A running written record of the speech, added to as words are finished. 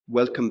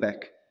Welcome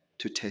back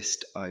to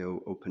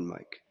Test.io Open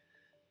Mic,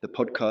 the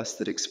podcast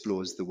that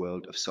explores the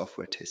world of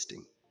software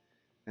testing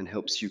and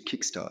helps you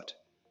kickstart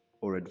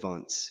or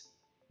advance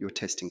your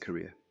testing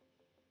career.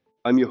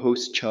 I'm your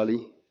host,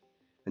 Charlie,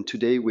 and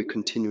today we're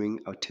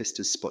continuing our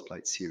Testers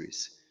Spotlight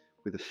series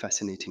with a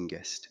fascinating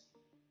guest.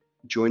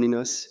 Joining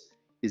us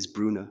is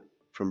Bruna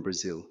from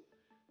Brazil,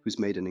 who's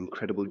made an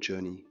incredible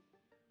journey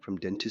from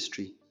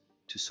dentistry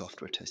to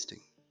software testing.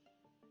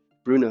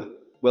 Bruna,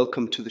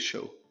 welcome to the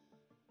show.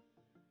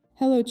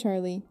 Hello,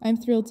 Charlie. I'm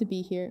thrilled to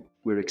be here.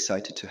 We're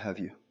excited to have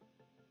you.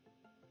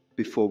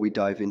 Before we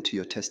dive into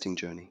your testing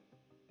journey,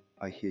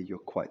 I hear you're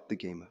quite the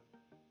gamer.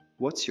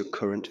 What's your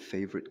current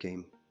favorite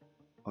game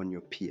on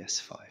your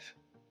PS5?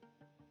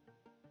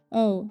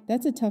 Oh,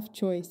 that's a tough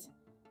choice.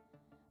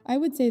 I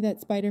would say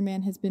that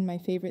Spider-Man has been my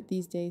favorite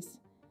these days.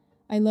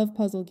 I love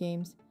puzzle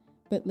games,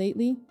 but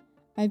lately,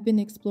 I've been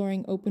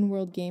exploring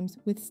open-world games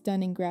with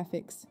stunning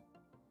graphics.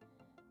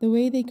 The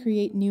way they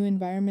create new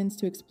environments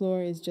to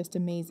explore is just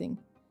amazing.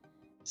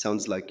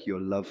 Sounds like your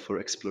love for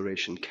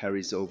exploration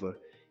carries over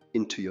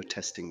into your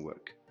testing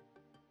work.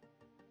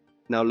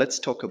 Now let's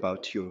talk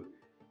about your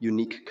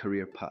unique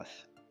career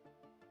path.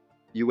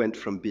 You went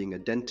from being a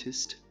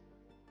dentist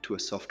to a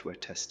software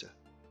tester.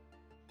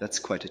 That's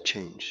quite a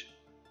change.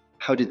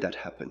 How did that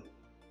happen?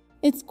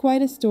 It's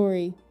quite a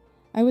story.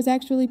 I was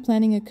actually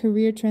planning a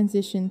career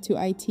transition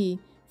to IT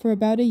for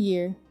about a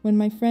year when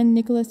my friend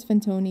Nicholas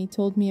Fantoni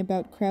told me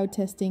about crowd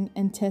testing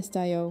and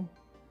Test.io.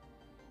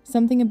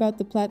 Something about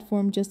the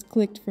platform just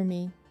clicked for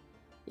me.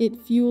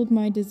 It fueled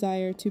my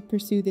desire to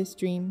pursue this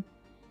dream,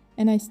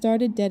 and I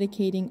started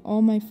dedicating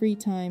all my free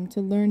time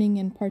to learning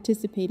and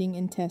participating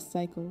in test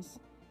cycles.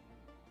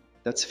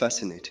 That's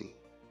fascinating.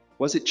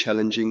 Was it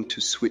challenging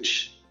to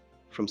switch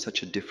from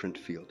such a different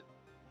field?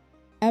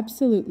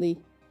 Absolutely.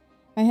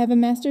 I have a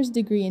master's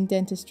degree in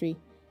dentistry,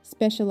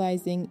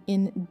 specializing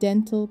in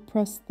dental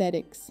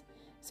prosthetics,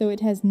 so it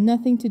has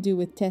nothing to do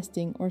with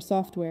testing or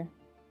software.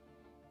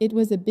 It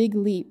was a big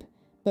leap,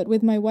 but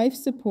with my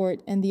wife's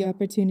support and the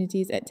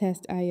opportunities at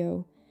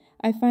Test.io,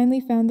 I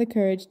finally found the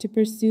courage to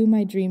pursue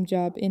my dream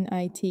job in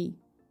IT.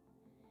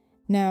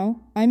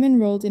 Now, I'm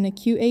enrolled in a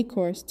QA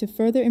course to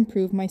further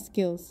improve my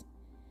skills.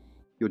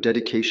 Your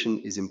dedication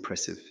is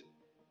impressive.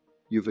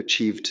 You've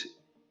achieved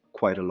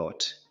quite a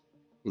lot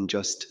in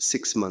just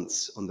 6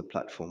 months on the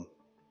platform.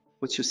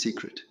 What's your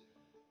secret?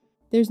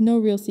 There's no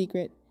real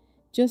secret,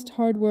 just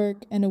hard work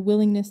and a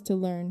willingness to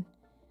learn.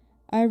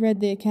 I read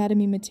the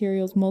academy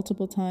materials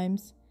multiple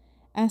times,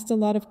 asked a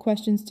lot of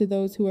questions to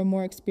those who are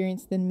more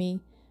experienced than me,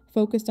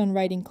 focused on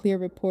writing clear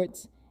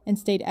reports, and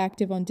stayed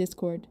active on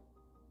Discord.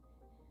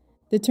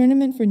 The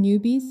tournament for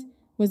newbies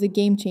was a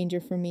game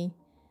changer for me.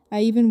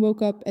 I even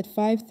woke up at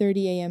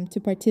 5:30 a.m. to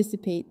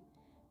participate.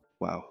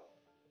 Wow,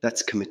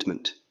 that's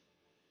commitment.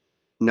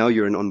 Now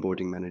you're an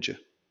onboarding manager.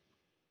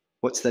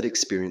 What's that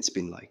experience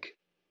been like?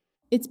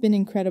 It's been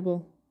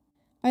incredible.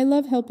 I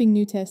love helping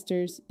new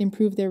testers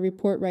improve their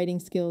report writing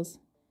skills.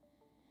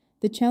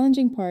 The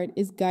challenging part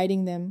is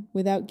guiding them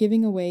without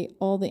giving away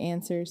all the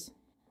answers.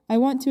 I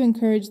want to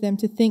encourage them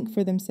to think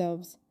for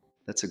themselves.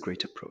 That's a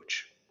great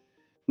approach.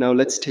 Now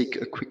let's take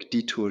a quick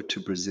detour to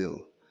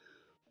Brazil.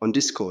 On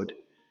Discord,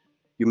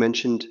 you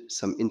mentioned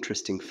some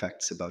interesting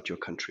facts about your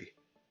country.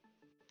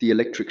 The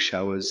electric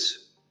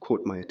showers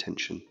caught my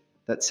attention.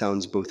 That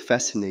sounds both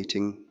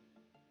fascinating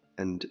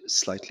and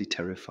slightly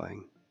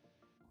terrifying.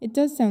 It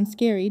does sound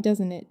scary,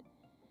 doesn't it?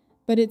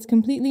 But it's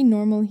completely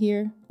normal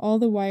here, all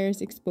the wires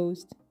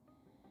exposed.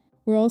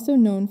 We're also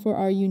known for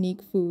our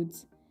unique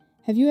foods.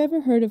 Have you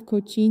ever heard of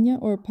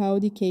cochinha or pão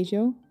de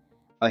queijo?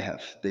 I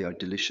have. They are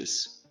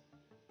delicious.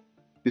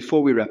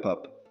 Before we wrap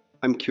up,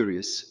 I'm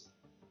curious.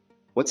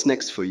 What's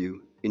next for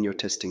you in your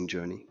testing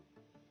journey?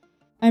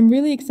 I'm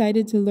really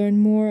excited to learn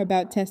more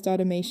about test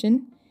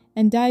automation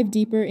and dive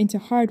deeper into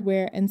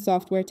hardware and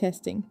software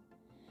testing.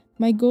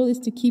 My goal is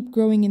to keep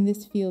growing in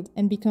this field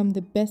and become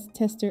the best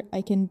tester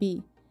I can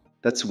be.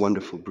 That's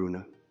wonderful,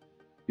 Bruna.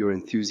 Your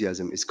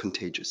enthusiasm is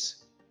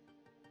contagious.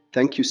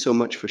 Thank you so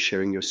much for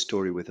sharing your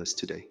story with us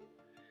today.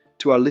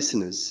 To our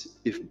listeners,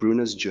 if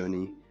Bruna's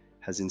journey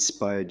has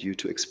inspired you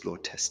to explore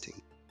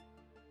testing,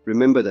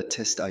 remember that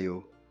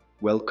Test.io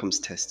welcomes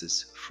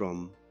testers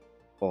from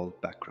all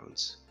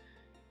backgrounds.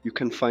 You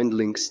can find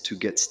links to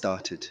get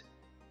started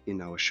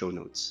in our show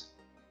notes.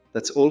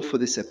 That's all for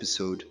this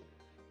episode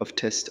of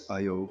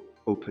Test.io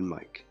Open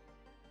Mic.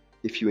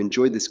 If you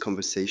enjoyed this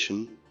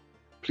conversation,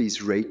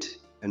 please rate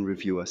and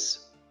review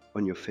us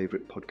on your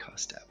favorite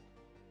podcast app.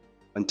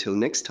 Until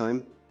next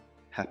time,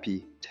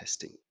 happy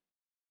testing.